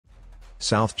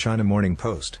South China Morning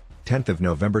Post, 10th of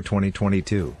November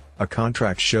 2022, a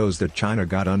contract shows that China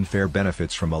got unfair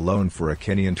benefits from a loan for a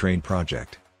Kenyan train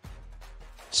project.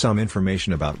 Some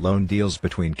information about loan deals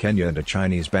between Kenya and a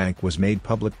Chinese bank was made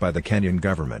public by the Kenyan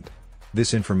government.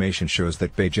 This information shows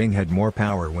that Beijing had more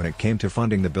power when it came to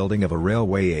funding the building of a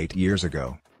railway 8 years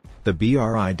ago. The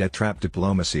BRI Debt Trap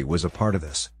Diplomacy was a part of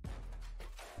this.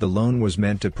 The loan was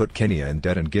meant to put Kenya in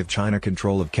debt and give China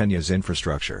control of Kenya's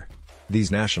infrastructure.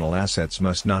 These national assets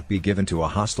must not be given to a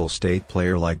hostile state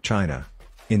player like China.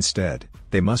 Instead,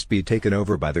 they must be taken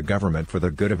over by the government for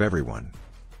the good of everyone.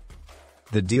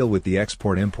 The deal with the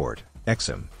Export-Import,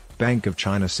 Exim, Bank of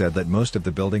China said that most of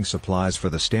the building supplies for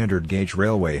the standard gauge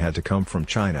railway had to come from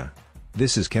China.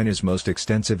 This is Kenya's most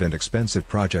extensive and expensive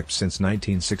project since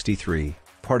 1963,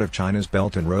 part of China's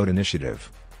Belt and Road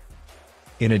Initiative.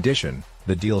 In addition,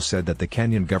 the deal said that the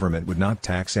Kenyan government would not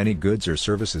tax any goods or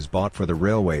services bought for the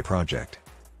railway project.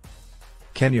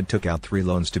 Kenya took out 3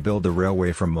 loans to build the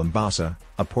railway from Mombasa,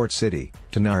 a port city,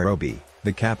 to Nairobi,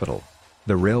 the capital.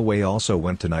 The railway also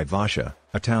went to Naivasha,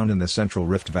 a town in the Central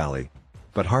Rift Valley.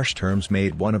 But harsh terms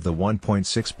made one of the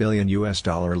 $1.6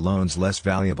 billion loans less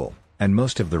valuable, and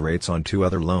most of the rates on 2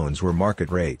 other loans were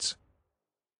market rates.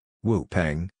 Wu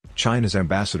Peng, China's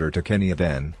ambassador to Kenya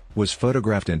then, was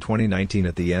photographed in 2019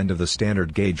 at the end of the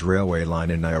standard gauge railway line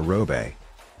in Nairobi.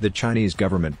 The Chinese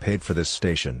government paid for this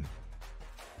station.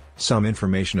 Some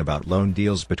information about loan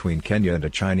deals between Kenya and a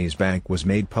Chinese bank was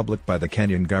made public by the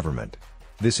Kenyan government.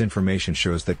 This information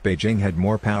shows that Beijing had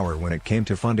more power when it came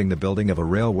to funding the building of a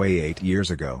railway 8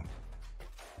 years ago.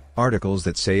 Articles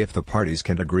that say if the parties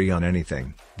can't agree on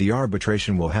anything, the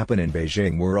arbitration will happen in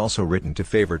Beijing were also written to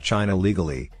favor China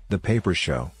legally, the papers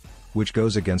show, which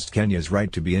goes against Kenya's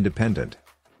right to be independent.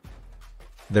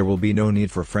 There will be no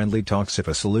need for friendly talks if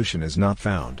a solution is not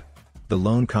found. The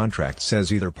loan contract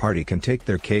says either party can take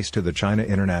their case to the China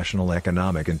International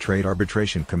Economic and Trade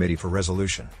Arbitration Committee for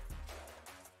resolution.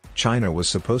 China was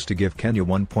supposed to give Kenya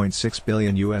 $1.6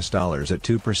 billion at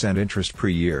 2% interest per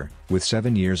year, with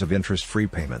 7 years of interest-free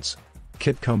payments.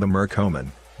 Kitkumba Murkomen,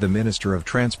 the Minister of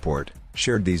Transport,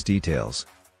 shared these details.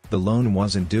 The loan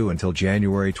wasn't due until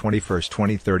January 21,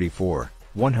 2034,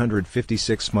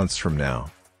 156 months from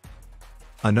now.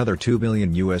 Another $2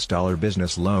 billion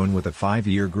business loan with a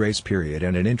 5-year grace period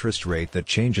and an interest rate that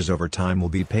changes over time will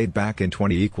be paid back in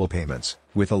 20 equal payments,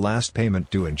 with the last payment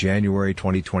due in January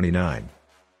 2029.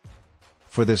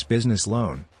 For this business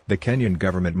loan, the Kenyan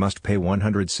government must pay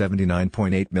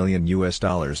 $179.8 million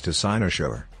to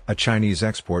Sinosure, a Chinese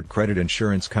export credit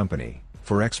insurance company,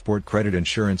 for export credit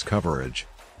insurance coverage.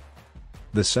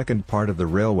 The second part of the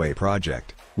railway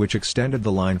project, which extended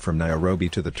the line from Nairobi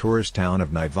to the tourist town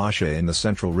of Naivasha in the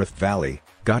Central Rift Valley,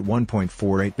 got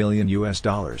 $1.48 billion.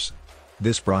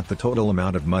 This brought the total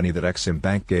amount of money that Exim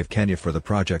Bank gave Kenya for the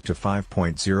project to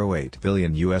 $5.08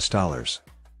 billion.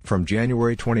 From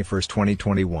January 21,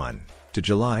 2021, to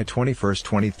July 21,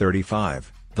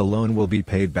 2035, the loan will be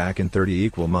paid back in 30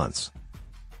 equal months.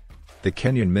 The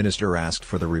Kenyan minister asked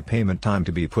for the repayment time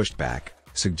to be pushed back,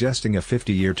 suggesting a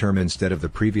 50-year term instead of the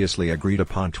previously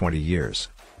agreed-upon 20 years.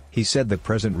 He said the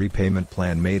present repayment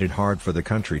plan made it hard for the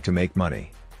country to make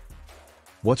money.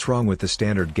 What's wrong with the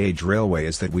standard gauge railway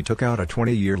is that we took out a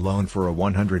 20-year loan for a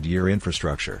 100-year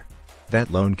infrastructure.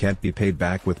 That loan can't be paid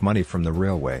back with money from the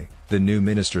railway, the new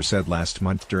minister said last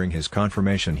month during his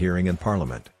confirmation hearing in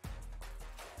Parliament.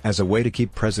 As a way to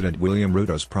keep President William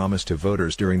Ruto's promise to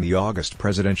voters during the August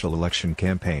presidential election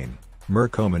campaign,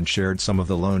 Murkomen shared some of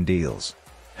the loan deals.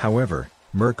 However,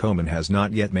 Murkomen has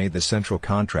not yet made the central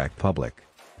contract public.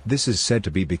 This is said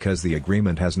to be because the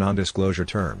agreement has non-disclosure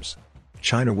terms.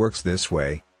 China works this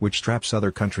way, which traps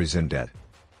other countries in debt.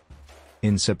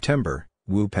 In September,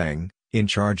 Wu Peng, in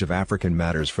charge of African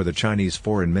matters for the Chinese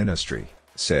Foreign Ministry,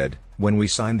 said, "When we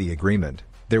signed the agreement,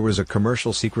 there was a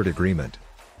commercial secret agreement.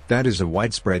 That is a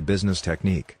widespread business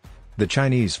technique. The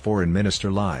Chinese foreign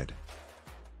minister lied."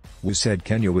 Wu said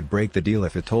Kenya would break the deal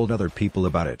if it told other people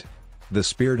about it. The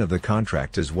spirit of the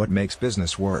contract is what makes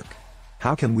business work.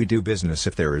 How can we do business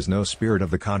if there is no spirit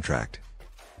of the contract?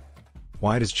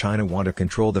 Why does China want to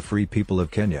control the free people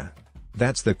of Kenya?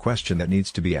 That's the question that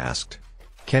needs to be asked.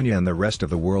 Kenya and the rest of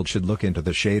the world should look into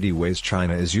the shady ways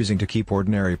China is using to keep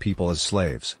ordinary people as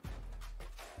slaves.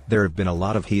 There have been a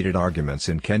lot of heated arguments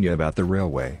in Kenya about the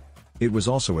railway. It was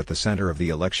also at the center of the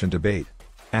election debate.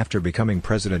 After becoming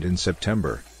president in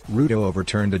September, Ruto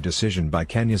overturned a decision by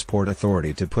Kenya's Port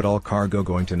Authority to put all cargo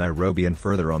going to Nairobi and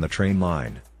further on the train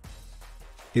line.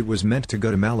 It was meant to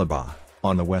go to Malaba,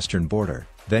 on the western border,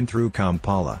 then through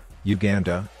Kampala,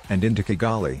 Uganda, and into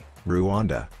Kigali,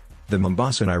 Rwanda. The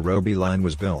Mombasa-Nairobi line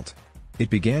was built. It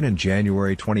began in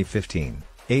January 2015,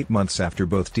 8 months after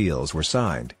both deals were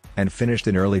signed, and finished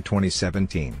in early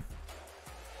 2017.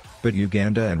 But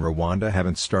Uganda and Rwanda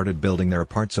haven't started building their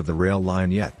parts of the rail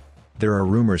line yet. There are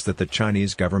rumors that the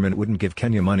Chinese government wouldn't give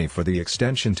Kenya money for the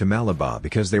extension to Malabar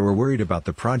because they were worried about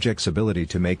the project's ability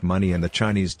to make money and the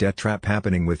Chinese debt trap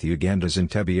happening with Uganda's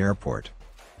Entebbe airport.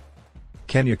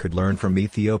 Kenya could learn from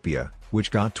Ethiopia,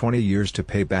 which got 20 years to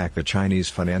pay back the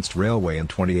Chinese-financed railway in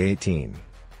 2018.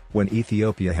 When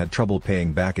Ethiopia had trouble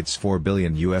paying back its $4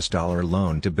 billion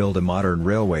loan to build a modern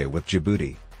railway with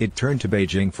Djibouti, it turned to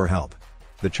Beijing for help.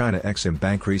 The China Exim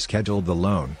Bank rescheduled the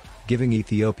loan, giving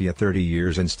Ethiopia 30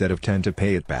 years instead of 10 to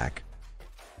pay it back.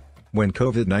 When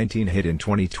COVID-19 hit in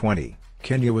 2020,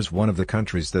 Kenya was one of the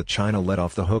countries that China let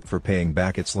off the hook for paying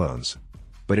back its loans.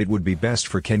 But it would be best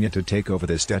for Kenya to take over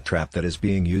this debt trap that is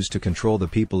being used to control the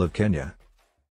people of Kenya.